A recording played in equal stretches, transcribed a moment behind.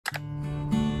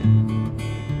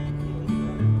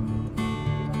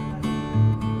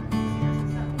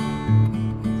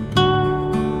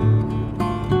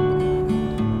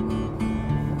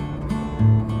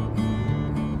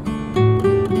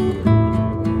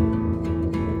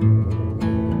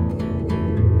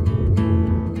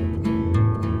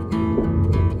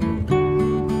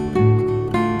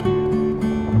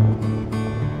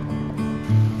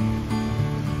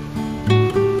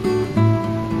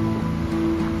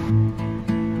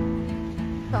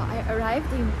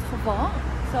arrived in Provins,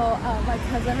 so my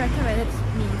cousin recommended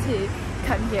me to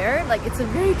come here. Like, it's a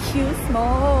very cute,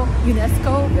 small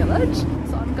UNESCO village,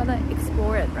 so I'm gonna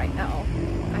explore it right now.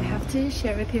 I have to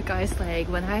share with you guys, like,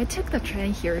 when I took the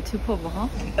train here to Provins,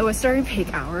 it was during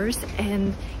peak hours,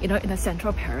 and you know, in the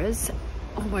central Paris,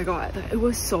 oh my god, it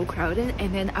was so crowded.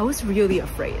 And then I was really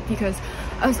afraid because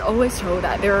I was always told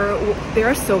that there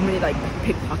are so many like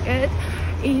pickpockets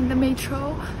in the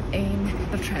metro, in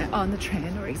the train, on the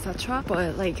train, or etc.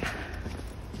 But like,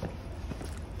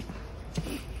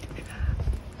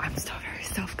 I'm still very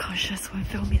self-conscious when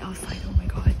filming outside. Oh my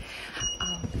god.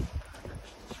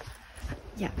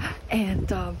 Yeah, and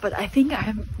but I think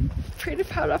I'm pretty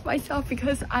proud of myself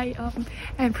because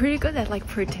I'm pretty good at like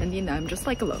pretending I'm just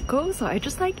like a local. So I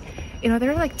just like, you know, there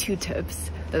are like 2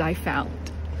 tips that I found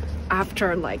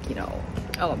after like, you know,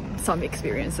 some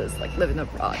experiences like living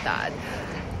abroad, that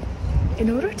in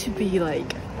order to be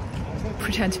like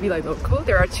pretend to be like local,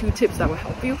 there are 2 tips that will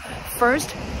help you.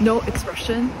 First, no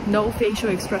expression, no facial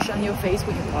expression on your face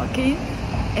when you're walking,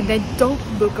 and then don't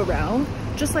look around.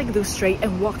 Just like look straight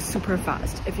and walk super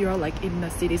fast. If you're like in the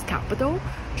city's capital,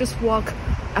 just walk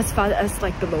as fast as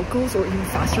like the locals or even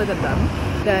faster than them.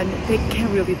 Then they can't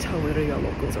really tell whether you're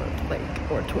locals or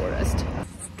tourists.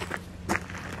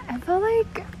 I felt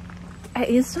like I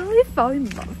instantly fell in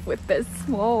love with this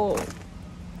small,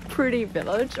 pretty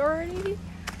village already.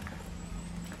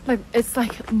 Like, it's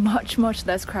like much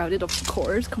less crowded, of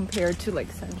course, compared to like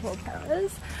central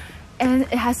Paris, and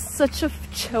it has such a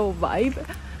chill vibe.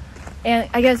 And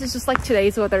I guess it's just like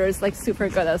today's weather is like super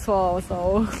good as well,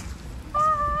 so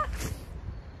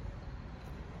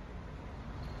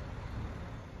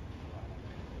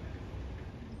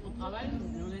On travaille,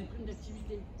 mais on a une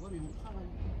d'activité. Ouais, mais on travaille.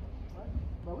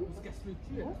 Bah oui. On se casse le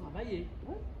cul à travailler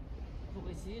pour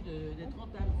essayer d'être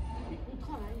rentable. Et on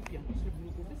travaille, et puis en plus le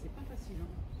boulot qu'on fait, c'est pas facile. Hein.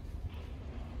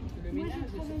 Parce que le ménage,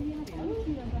 c'est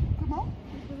compliqué. Comment?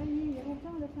 J'ai travaillé il y a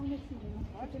longtemps à la pharmacie. C'était mon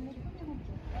premier emploi.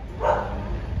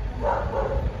 I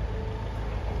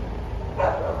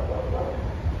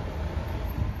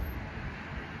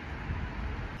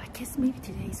guess maybe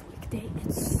today's weekday,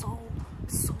 it's so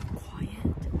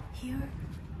quiet here.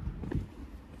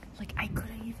 Like, I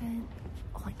couldn't even,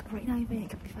 like right now, even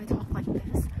if I talk like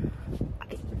this,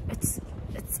 it's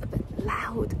a bit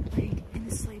loud, like, and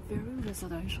it's like very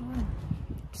residential, and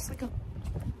just like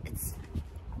it's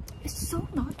so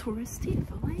not touristy. I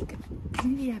feel like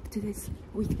maybe up to this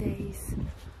weekdays,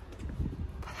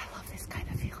 but I love this kind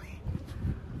of feeling.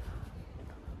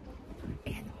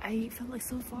 And I feel like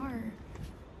so far,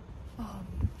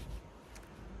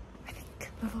 I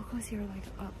think the locals here are like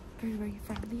very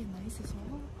friendly and nice as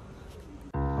well.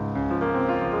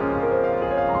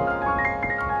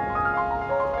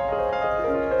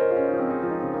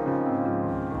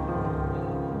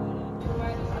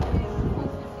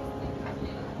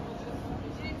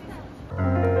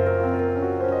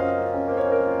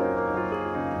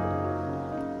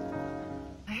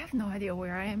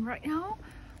 Where I am right now.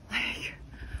 Like,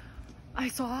 I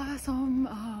saw some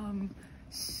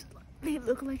they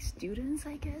look like students,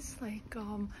 I guess, like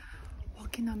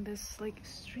walking on this like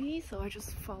street, so I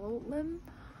just followed them.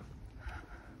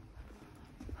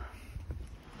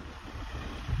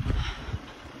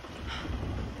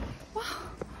 Wow,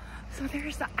 so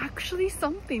there's actually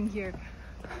something here.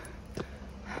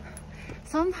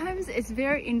 Sometimes it's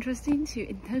very interesting to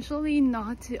intentionally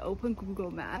not to open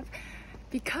Google Maps,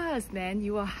 because then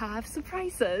you will have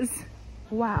surprises.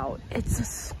 Wow, it's a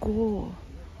school.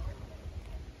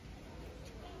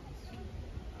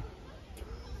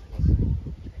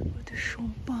 De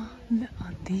champagne,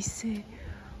 un dessert.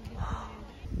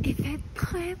 Il fait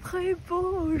très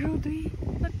beau aujourd'hui.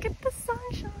 Look at the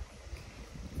sunshine.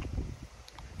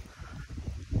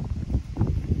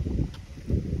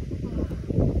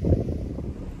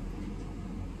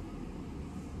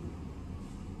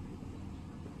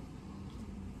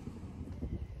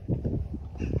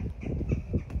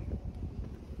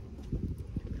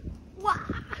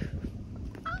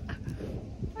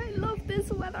 I love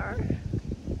this weather.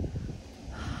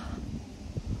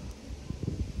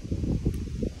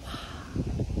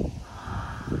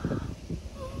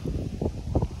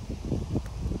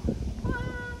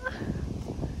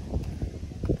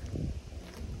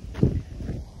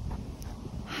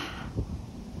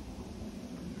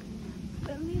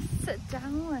 Let me sit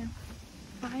down and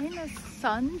find the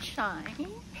sunshine.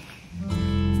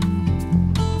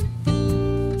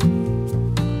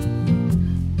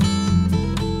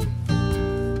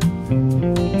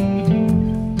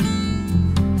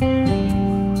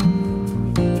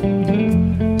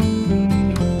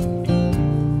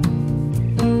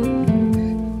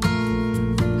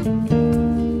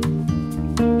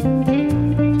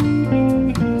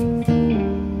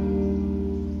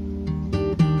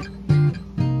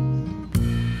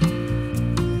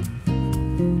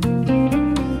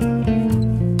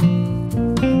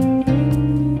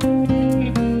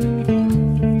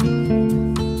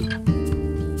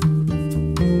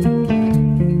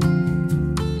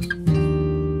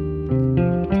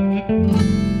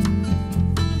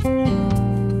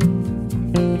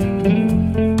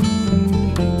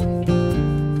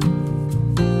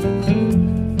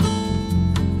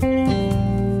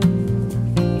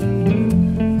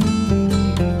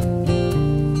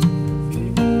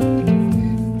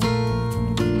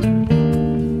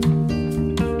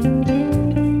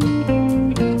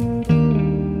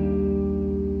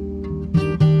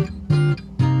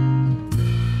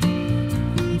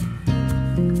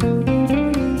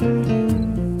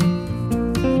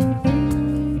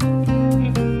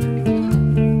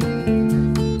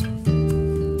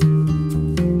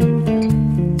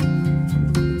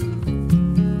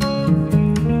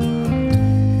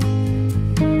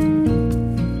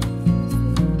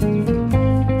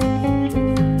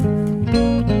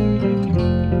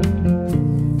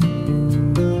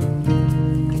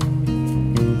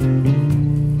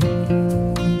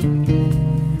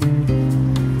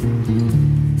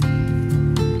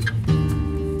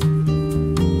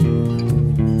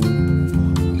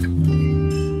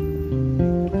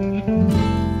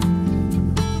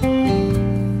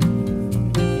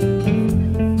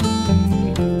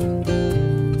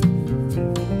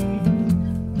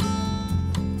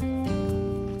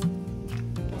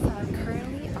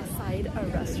 inside a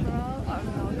restaurant. I'm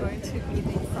not going to eat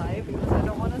inside because I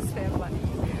don't want to spend money.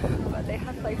 But they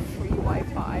have like free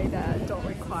Wi-Fi that don't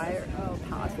require a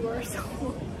password. So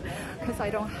because I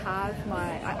don't have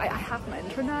my, I have my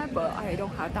internet, but I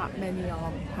don't have that many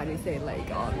how do you say, like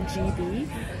GB.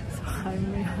 So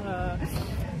I'm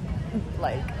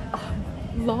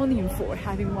longing for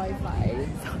having Wi-Fi.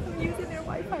 So I'm using their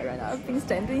Wi-Fi right now. I've been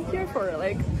standing here for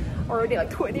like already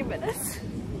like 20 minutes.